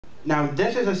Now,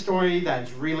 this is a story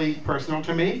that's really personal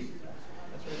to me,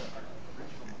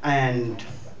 and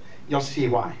you'll see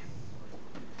why.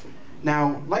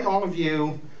 Now, like all of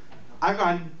you, I've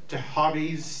got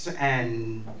hobbies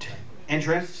and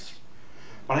interests,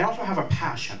 but I also have a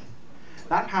passion.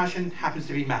 That passion happens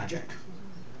to be magic.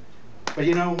 But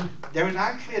you know, there was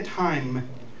actually a time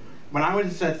when I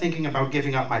was thinking about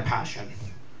giving up my passion.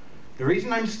 The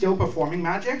reason I'm still performing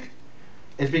magic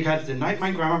is because the night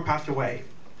my grandma passed away,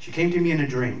 she came to me in a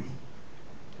dream.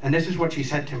 And this is what she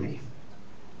said to me.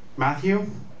 Matthew,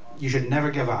 you should never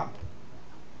give up.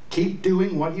 Keep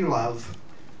doing what you love,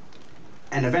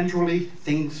 and eventually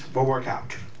things will work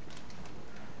out.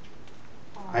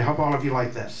 I hope all of you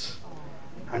like this.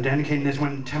 I'm dedicating this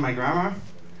one to my grandma,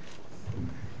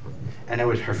 and it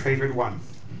was her favorite one.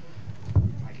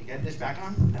 I can get this back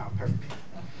on? No, perfect.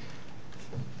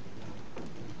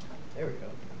 There we go.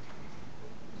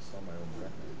 Just on my own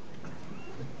record.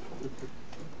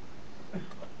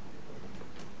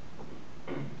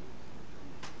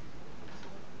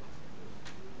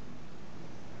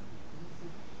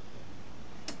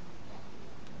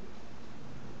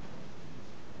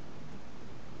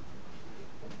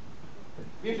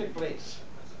 Music, please.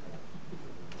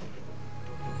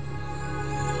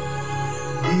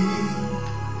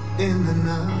 In the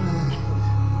night,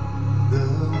 the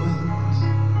winds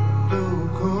blow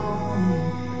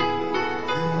cold,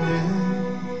 and then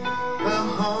the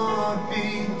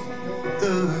heartbeat,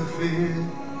 the fear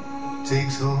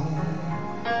takes hold.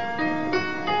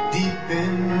 Deep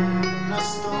in a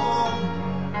storm,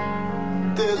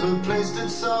 there's a place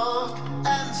that's soft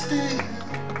and still,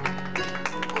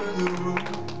 where the road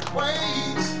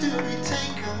waits to be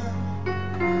taken.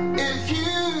 If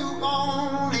you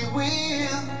only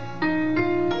will,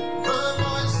 the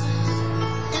voices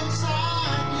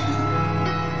inside you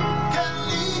can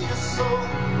lead your soul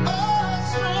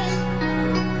astray.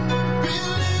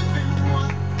 Believe in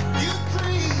what you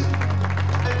dream.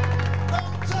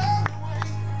 Don't turn away,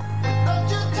 don't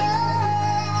you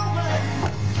turn away.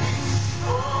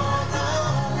 For the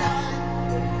light,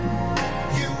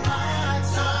 you might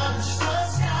touch the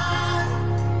sky.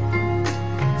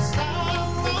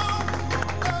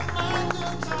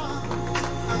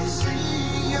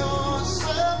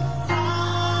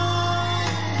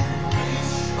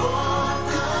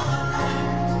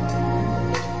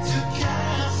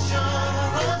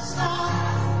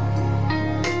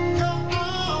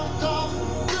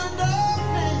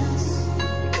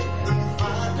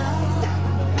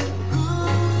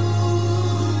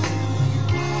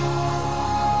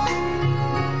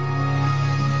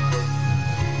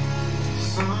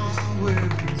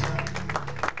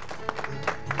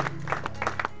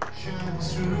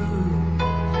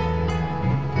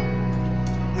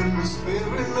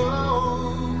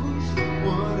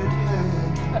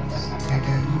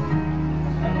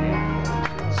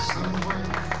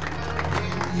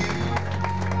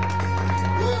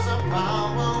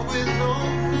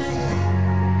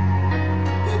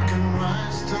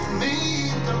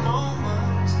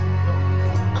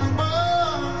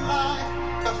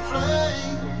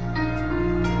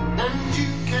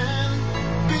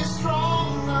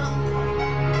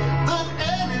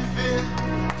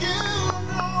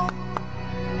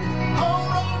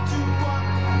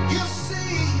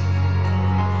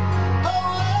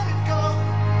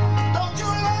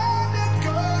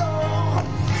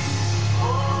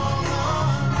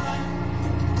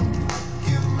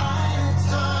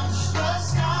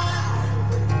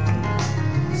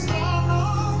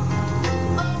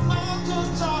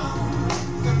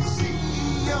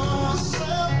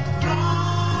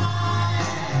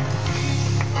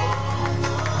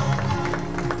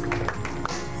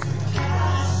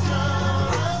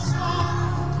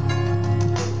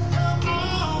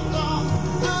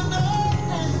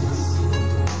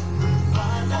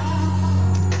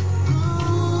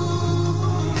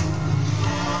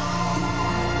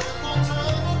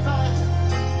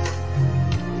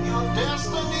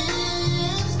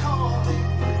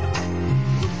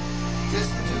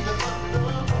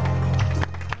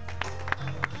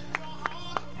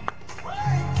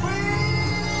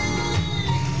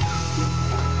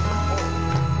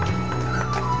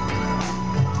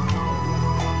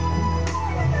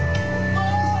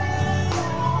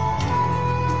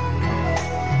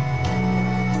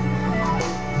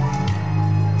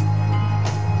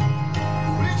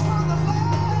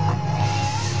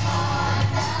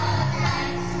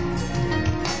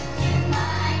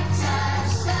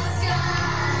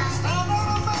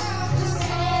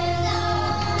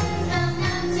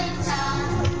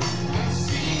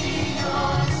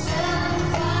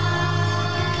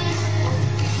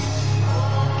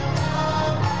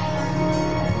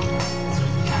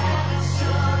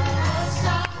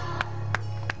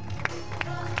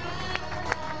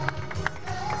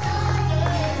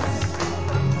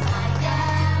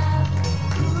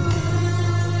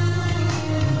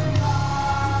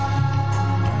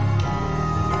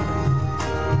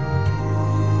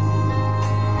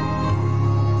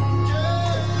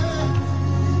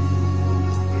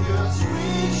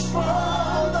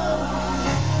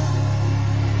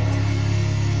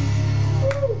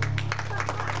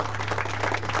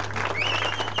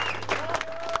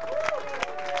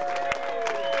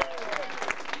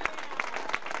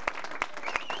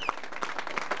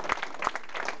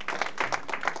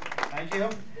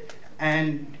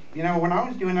 And, you know, when I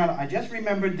was doing that, I just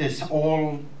remembered this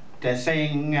old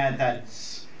saying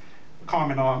that's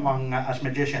common among us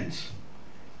magicians.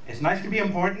 It's nice to be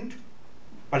important,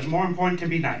 but it's more important to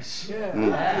be nice. Yeah.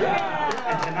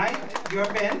 And tonight, you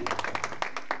have been...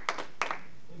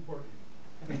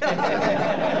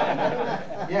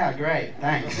 Yeah, great,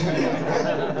 thanks.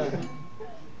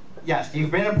 Yes,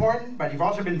 you've been important, but you've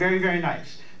also been very, very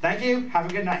nice. Thank you, have a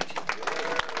good night.